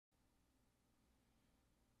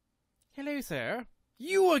Hello, sir.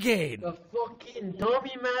 You again! The fucking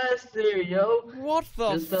dummy master, yo! What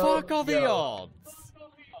the fuck are the odds?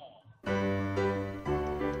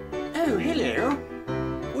 Oh, hello.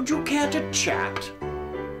 Would you care to chat?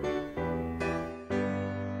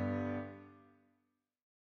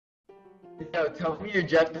 Yo, tell me you're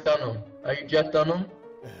Jeff Dunham. Are you Jeff Dunham?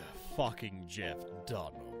 Fucking Jeff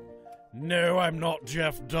Dunham. No, I'm not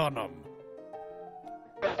Jeff Dunham.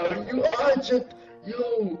 You are Jeff.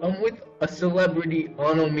 Yo, I'm with a celebrity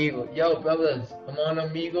on Omegle. Yo, brothers, I'm on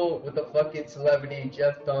Omegle with a fucking celebrity,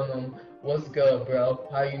 Jeff Dunham. What's good, bro?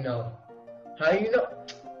 How you know? How you know?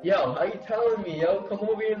 Yo, how you telling me, yo? Come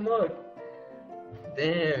over here and look.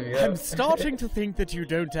 Damn, yo. I'm starting to think that you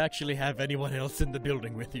don't actually have anyone else in the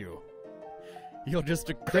building with you. You're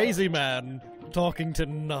just a crazy man talking to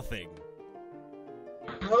nothing.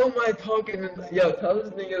 How am I talking to... Yo, tell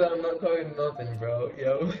this nigga that I'm not talking to nothing, bro.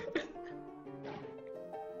 Yo.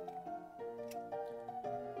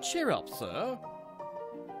 Cheer up, sir.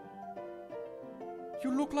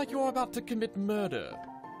 You look like you're about to commit murder.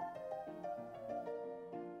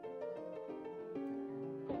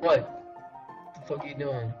 What the fuck are you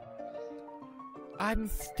doing? I'm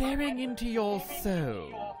staring into your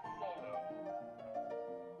soul.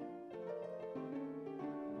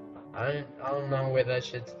 I don't know where that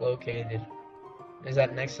shit's located. Is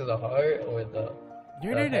that next to the heart or the...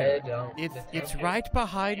 No. head? It's right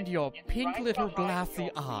behind your pink little glassy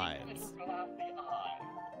eyes.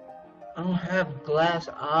 I don't have glass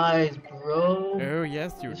eyes, bro. Oh,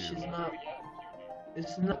 yes, you This do. is not... This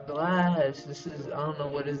is not glass. This is... I don't know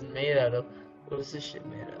what it's made out of. What is this shit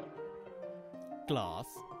made out of? Glass.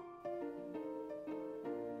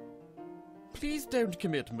 Please don't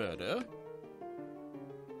commit murder.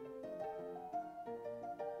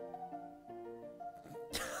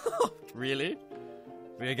 Really?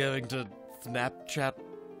 We're going to Snapchat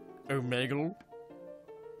Omegle?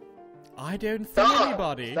 I don't see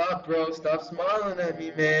anybody. Stop, bro. Stop smiling at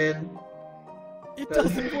me, man. It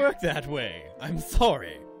doesn't work that way. I'm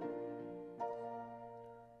sorry.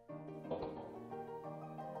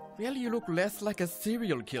 Well, you look less like a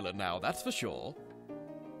serial killer now, that's for sure.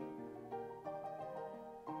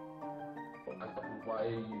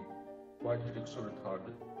 Why do you look so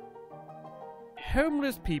retarded?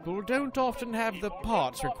 Homeless people don't often have the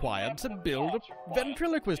parts required to build a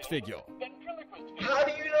ventriloquist figure. How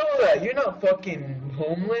do you know that? You're not fucking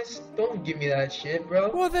homeless. Don't give me that shit,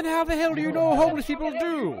 bro. Well, then how the hell do you know homeless people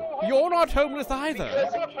do? You're not homeless either.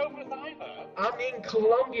 I'm in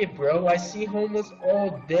Colombia, bro. I see homeless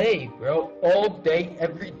all day, bro. All day,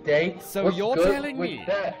 every day. So What's you're good telling with me...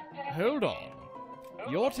 that? Hold on.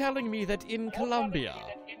 You're telling me that in Colombia,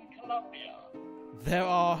 there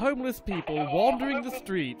are homeless people wandering the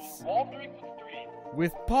streets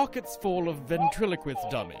with pockets full of ventriloquist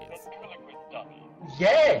dummies.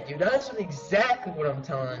 Yeah, dude, that's exactly what I'm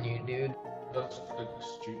telling you, dude. That's like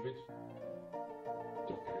stupid.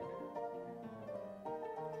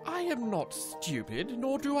 I am not stupid,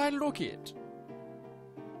 nor do I look it.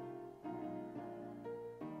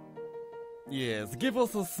 Yes, give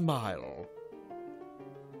us a smile.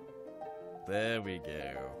 There we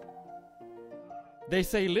go. They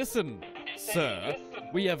say, listen, sir,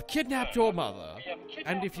 we have kidnapped your mother,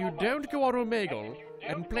 and if you don't go on Omegle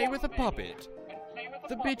and play with a puppet,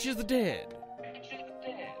 the bitch is dead.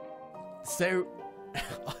 So,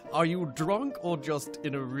 are you drunk or just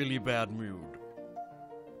in a really bad mood?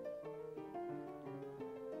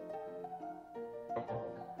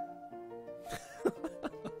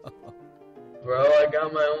 Bro, I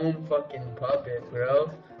got my own fucking puppet,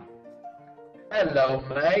 bro. Hello,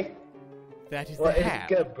 mate. That is What the is hat.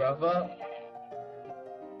 good, brother?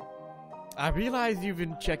 I realize you've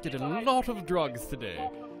injected a lot of drugs today,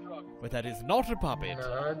 but that is not a puppet.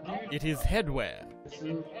 Nah, dude. It is headwear. This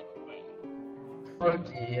is... Fuck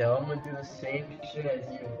yeah, I'm gonna do the same shit as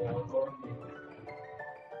you, bro.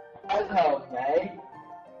 Hello, mate.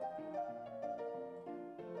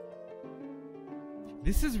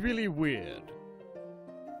 This is really weird.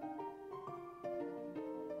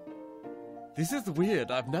 This is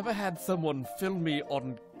weird. I've never had someone film me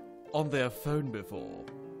on their phone before.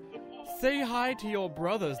 Say hi to your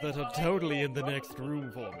brothers that are totally in the next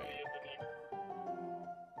room for me.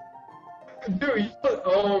 Dude,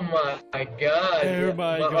 oh my god. Oh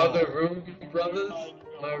my god. other room brothers,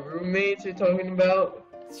 my roommates you're talking about?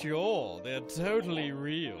 Sure, they're totally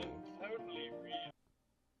real.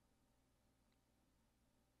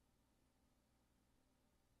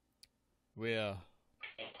 We're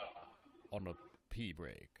on a pee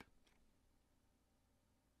break.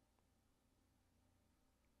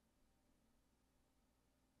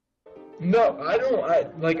 No, I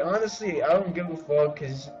don't. Like honestly, I don't give a fuck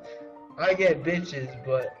because I get bitches,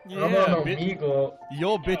 but I'm Yeah, on Omegle.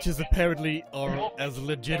 Your bitches apparently are as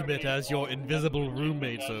legitimate as your invisible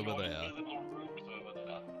roommates over there.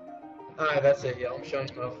 Alright, that's it. Yeah, I'm showing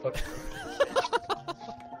you my fucking.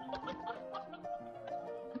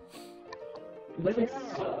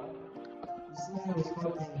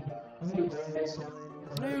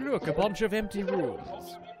 No, look, a bunch of empty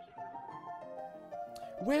rooms.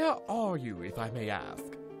 Where are you, if I may ask?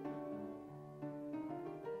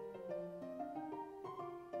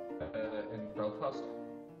 In Belfast.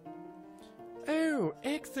 Oh,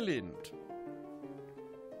 excellent.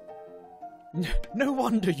 No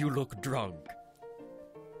wonder you look drunk.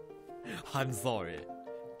 I'm sorry.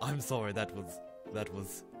 That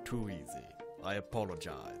was too easy. I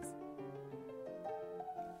apologize.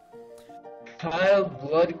 Kyle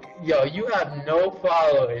Blood. Yo, you have no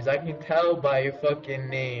followers. I can tell by your fucking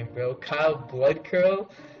name, bro. Kyle Blood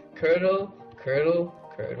Curdle? Curdle? Curdle?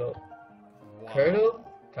 Curdle? Wow. Curdle?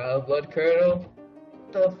 Kyle Blood Curdle?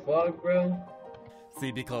 What the fuck, bro?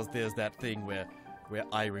 See, because there's that thing where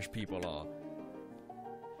Irish people are,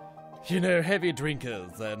 you know, heavy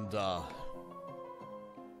drinkers, and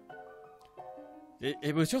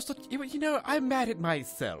it was just you know, I'm mad at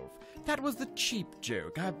myself. That was the cheap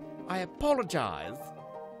joke. I apologize.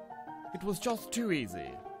 It was just too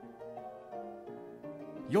easy.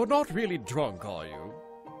 You're not really drunk, are you?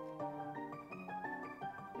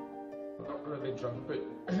 Not really drunk, but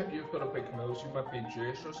you've got a big nose. You might be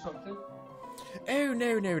Jewish or something. Oh,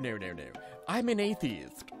 no. I'm an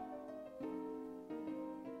atheist.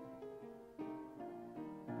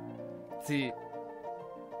 See...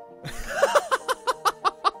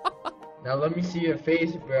 Now let me see your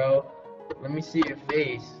face, bro. Let me see your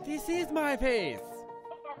face. This is my face.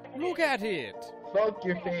 Look at it. Fuck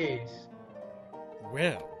your face.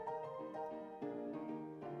 Well...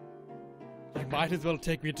 you might as well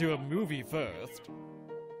take me to a movie first.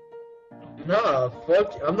 Nah,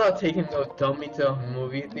 fuck. I'm not taking no dummy to a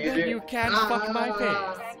movie theater. Then you can't fuck my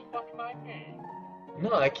face.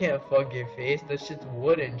 No, I can't fuck your face. That shit's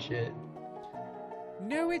wood and shit.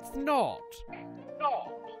 No, it's not.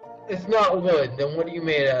 It's not wood. Then what are you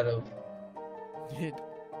made out of?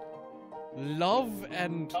 Love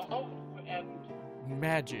and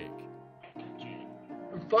magic.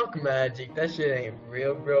 Fuck magic. That shit ain't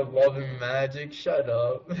real, bro. Love and magic. Shut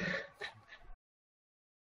up.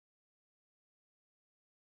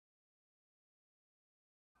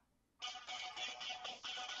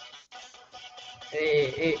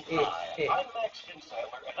 Hey. I'm Max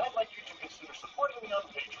Insiler, and I'd like you to consider supporting me on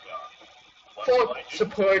Patreon. Fuck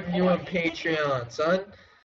supporting you on Patreon, son.